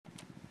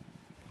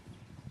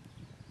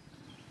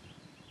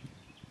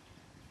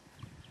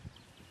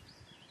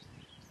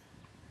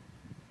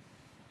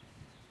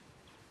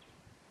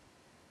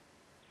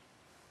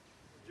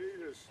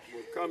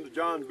come to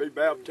John to be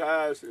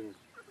baptized, and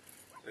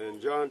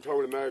John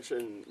told him, that's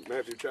in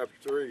Matthew chapter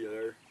 3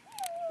 there,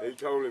 he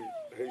told him,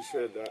 he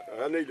said,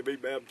 I need to be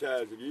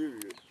baptized of you,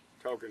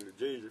 talking to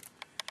Jesus.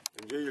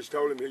 And Jesus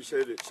told him, he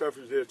said, it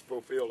suffers this to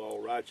fulfill all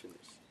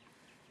righteousness.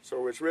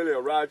 So it's really a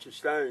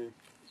righteous thing,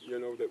 you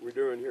know, that we're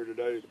doing here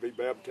today, to be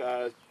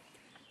baptized.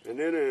 And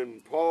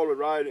then Paul was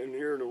writing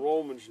here in the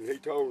Romans, and he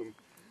told him,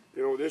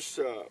 you know, this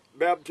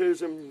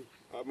baptism,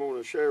 I'm going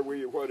to share with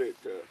you what it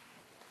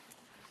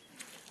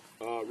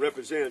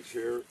represents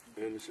here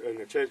in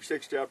the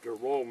 6th chapter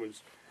of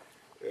Romans.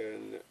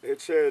 And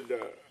it said,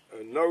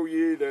 know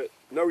ye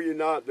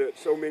not that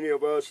so many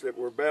of us that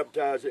were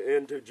baptized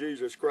into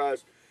Jesus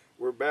Christ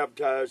were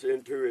baptized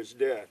into his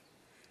death?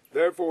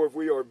 Therefore, if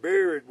we are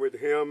buried with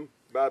him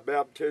by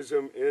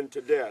baptism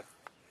into death,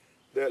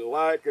 that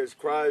like as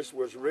Christ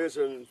was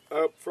risen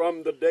up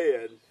from the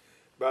dead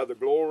by the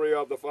glory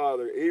of the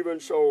Father, even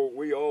so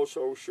we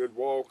also should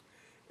walk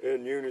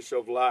in newness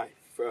of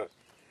life.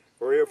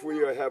 For if we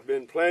have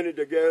been planted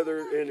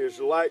together in his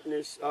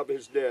likeness of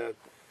his death,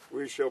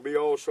 we shall be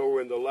also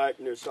in the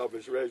likeness of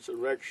his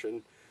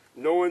resurrection,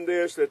 knowing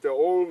this, that the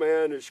old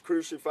man is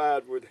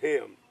crucified with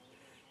him,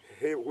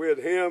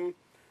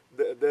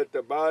 that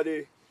the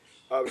body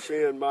of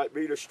sin might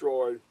be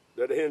destroyed,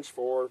 that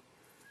henceforth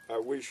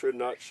we should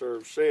not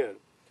serve sin.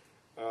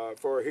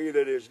 For he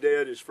that is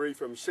dead is free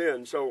from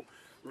sin. So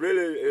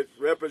really it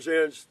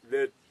represents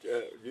that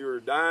you're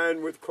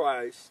dying with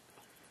Christ,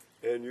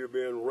 and you're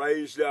being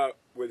raised up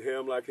with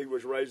him like he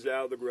was raised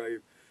out of the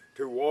grave,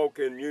 to walk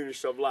in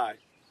newness of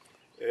life,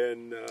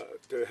 and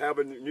to have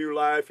a new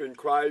life in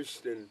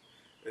Christ, and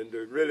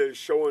to really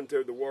show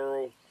unto the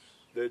world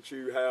that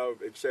you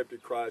have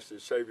accepted Christ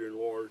as Savior and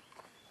Lord,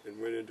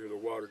 and went into the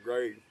water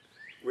grave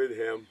with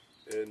him,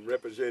 and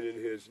representing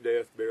his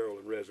death, burial,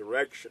 and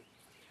resurrection.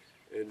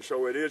 And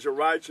so it is a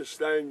righteous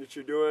thing that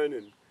you're doing,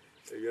 and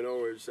you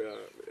know, it's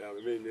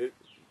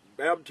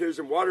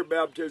baptism, water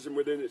baptism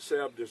within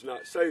itself does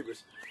not save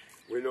us.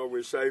 We know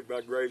we're saved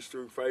by grace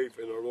through faith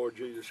in our Lord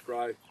Jesus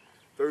Christ,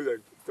 through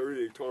the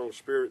eternal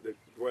Spirit that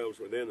dwells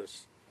within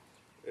us.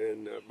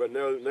 And but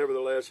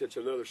nevertheless, it's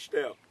another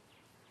step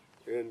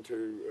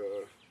into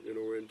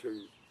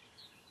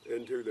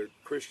into the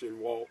Christian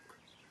walk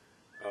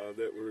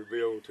that will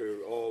reveal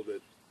to all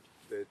that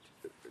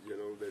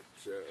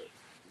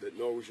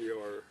knows you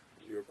or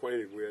you're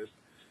acquainted with,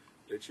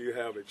 that you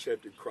have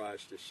accepted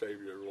Christ as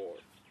Savior and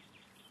Lord.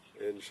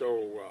 And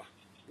so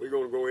we're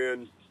going to go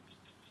in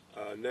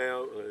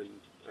now,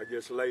 and I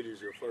guess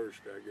ladies are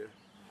first, I guess.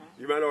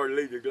 You might already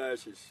leave your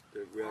glasses. I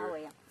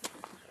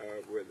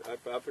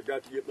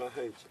forgot to get my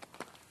handkerchief.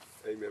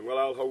 Amen. Well,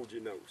 I'll hold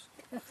your nose.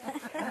 Amen.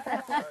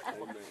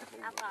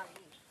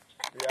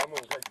 Yeah, I'm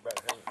going to take you by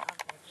the hand.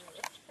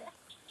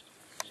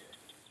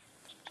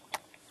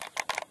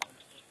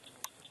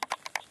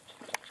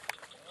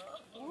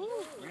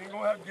 We ain't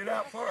going to have to get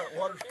out far. The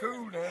water's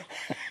cool now.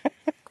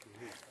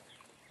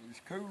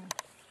 It's cool.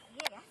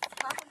 Yeah.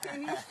 Papa,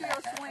 can you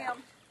still swim?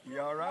 You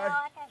all right? No,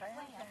 I can't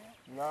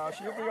swim. No,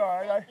 she'll be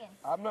all right.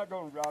 I'm not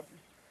going to drop you.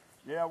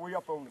 Yeah, we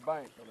up on the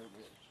bank a little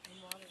bit.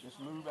 Just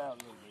move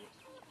out a little bit.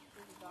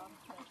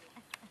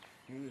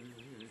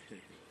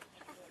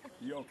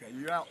 You okay?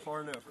 You're out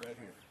far enough right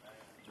here.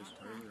 Just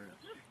turn around.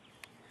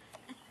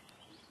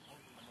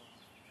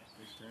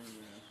 Just turn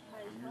around.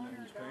 And your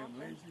name's Pam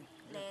Lindsay?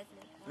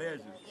 Leslie.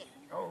 Leslie?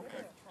 Oh,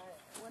 okay.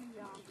 What are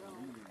y'all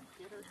going to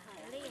get her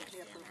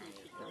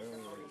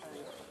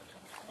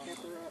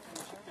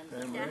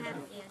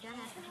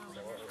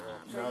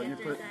No, you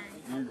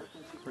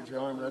put your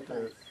arm right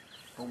there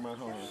on my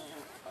arm.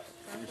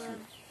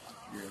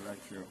 Yeah,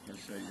 right there.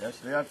 Let's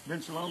see. That's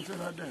been so long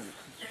since I've done it.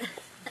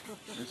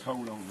 Just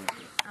hold on right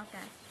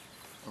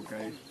there. Okay.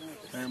 Okay.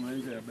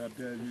 Family, I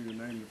baptize you in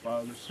the name of the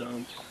Father,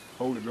 Son,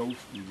 Holy Ghost,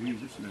 in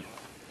Jesus' name.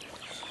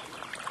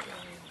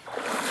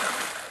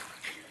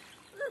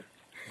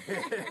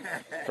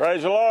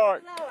 Praise the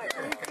Lord.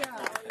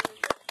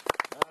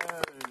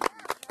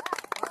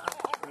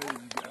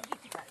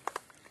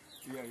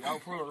 Yeah, y'all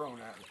pull her on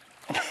out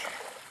there.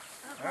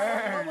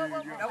 There you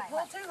go. Don't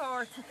pull too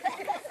hard.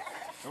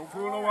 Don't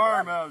pull no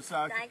arm out of the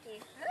socket. Thank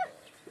you.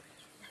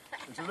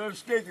 It's a little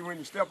sticky when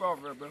you step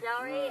off there, bro.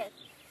 Sure is.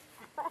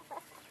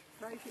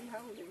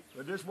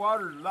 But this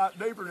water's a lot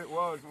deeper than it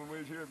was when we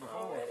was here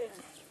before.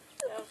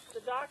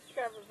 The dock's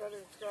covered, but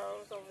it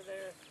grows over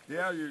there.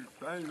 Yeah, your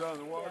thing's on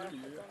the water. Yeah,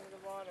 it's under the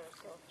water.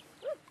 So.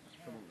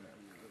 Come on down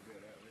here a little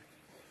bit out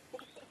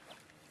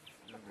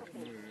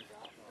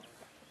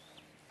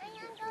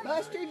there.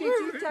 Buster, did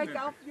you take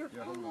off your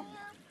coat?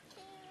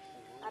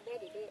 I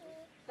bet he didn't.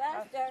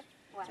 Buster.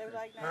 Too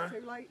late now.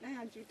 Too late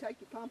now. Did you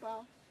take your pump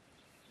off?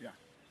 Yeah.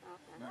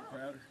 Okay. Matt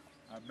Crowder,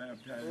 I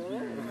baptize you in the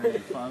name of the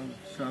Father,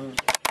 Son,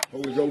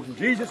 Holy Ghost, in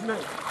Jesus'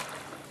 name.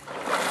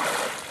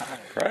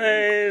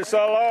 Praise the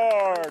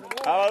Lord.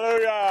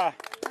 Hallelujah.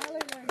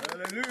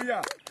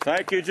 Hallelujah.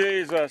 Thank you,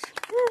 Jesus.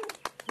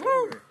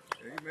 Woo.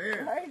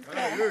 Amen.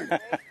 Hallelujah.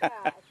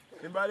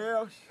 Anybody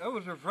else? That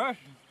was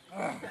refreshing.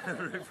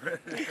 Anybody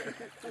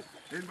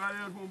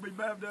else want to be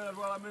baptized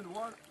while I'm in the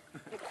water?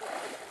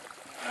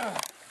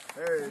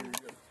 There you go.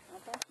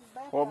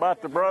 What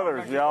about the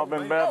brothers? Y'all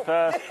been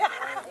baptized?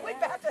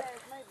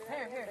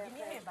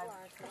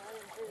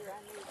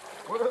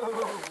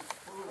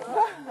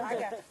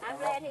 I'm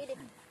glad he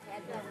didn't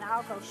have nothing.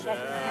 I'll go shake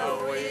it.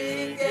 Now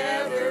we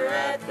gather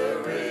at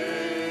the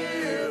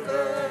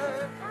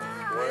river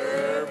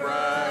where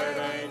bright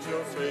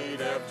angels' feet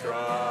have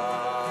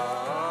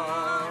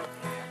trod,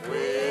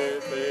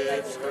 with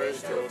its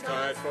crystal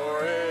tides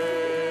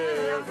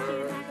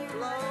forever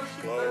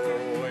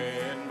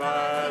flowing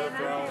by the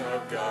throne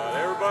of God.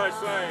 Everybody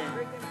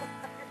sing.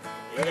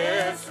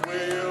 Yes,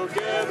 we'll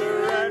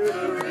gather at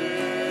the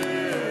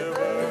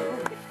river,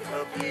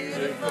 a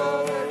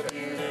beautiful,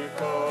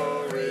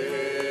 beautiful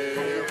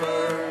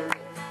river.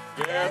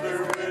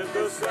 Gather with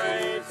the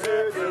saints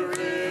at the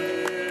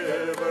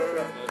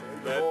river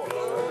that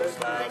flows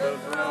by the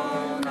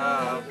throne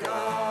of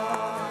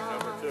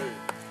God. Number 2.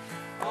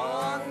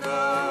 On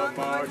the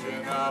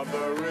margin of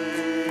the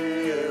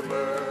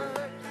river,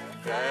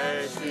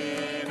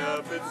 dashing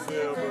up its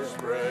silver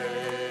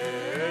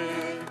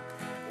spray,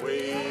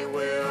 we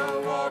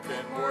will walk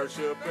and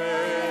worship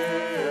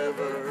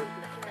ever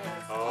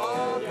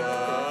all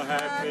the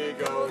happy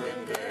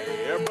golden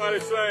day. Everybody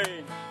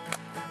sing.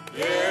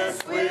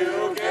 Yes,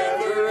 we'll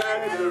gather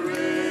at the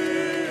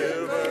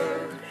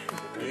river,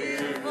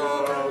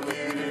 beautiful,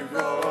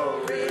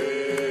 beautiful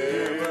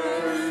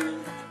river.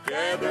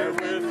 Gather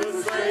with the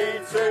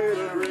saints at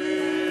the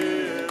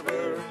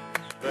river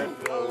that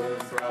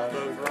flows from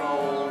the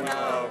throne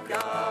of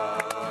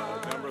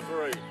God. Number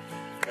 3.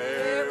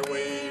 Ere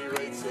we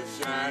reach the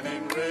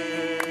shining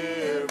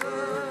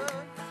river,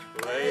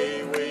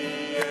 lay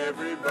we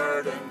every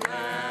burden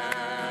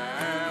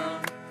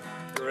down.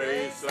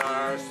 Grace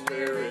our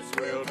spirits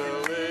will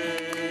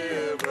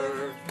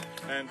deliver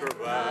and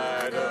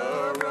provide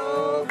a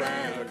robe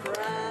and a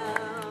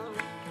crown.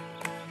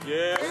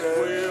 Yes,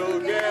 we'll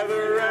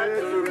gather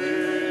at the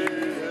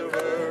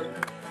river,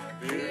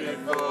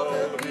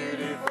 beautiful,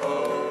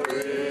 beautiful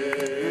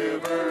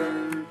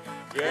river.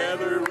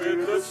 Gather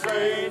with the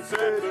saints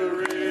at the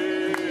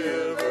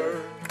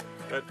river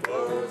that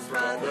flows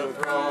from the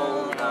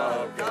throne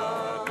of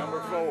God.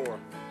 Number 4.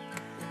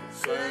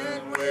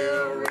 Soon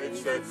we'll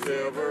reach that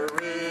silver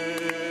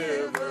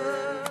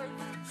river.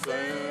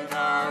 Soon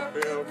our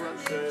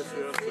pilgrimage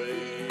will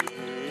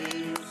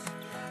cease.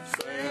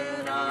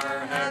 Soon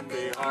our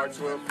happy hearts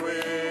will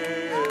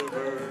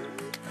quiver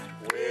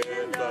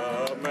with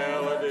the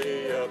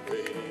melody of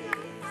peace.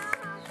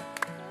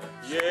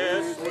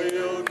 Yes,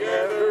 we'll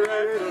gather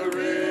at the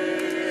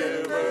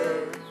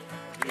river,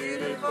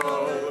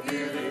 beautiful,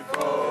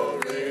 beautiful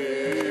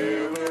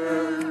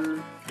river.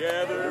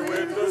 Gather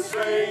with the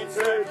saints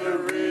at the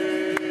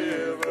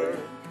river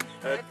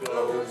that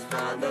flows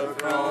from the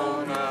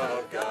throne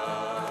of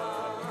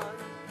God.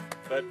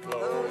 That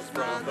flows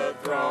from the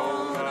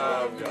throne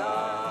of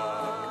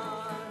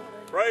God.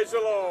 Praise the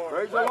Lord.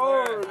 Praise the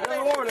Lord. Give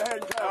the Lord a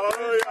hand clap.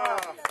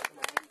 Hallelujah.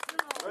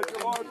 Praise the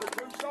Lord for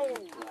 2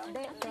 souls.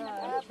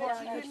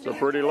 It's a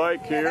pretty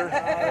lake here.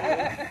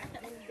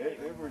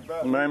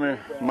 Mammy,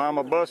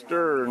 Mama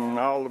Buster and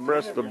all the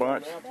rest of the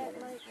bunch.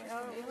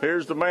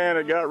 Here's the man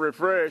that got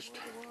refreshed.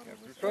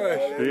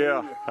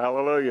 Yeah,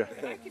 hallelujah.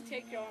 I could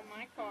take you on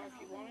my car if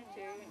you wanted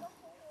to.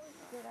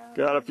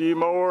 Got a few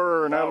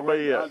more and that'll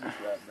be it.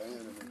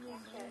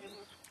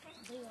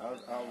 I'll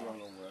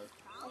run over there.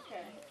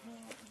 Okay.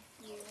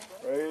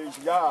 Praise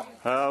God.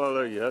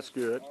 Hallelujah, that's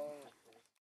good.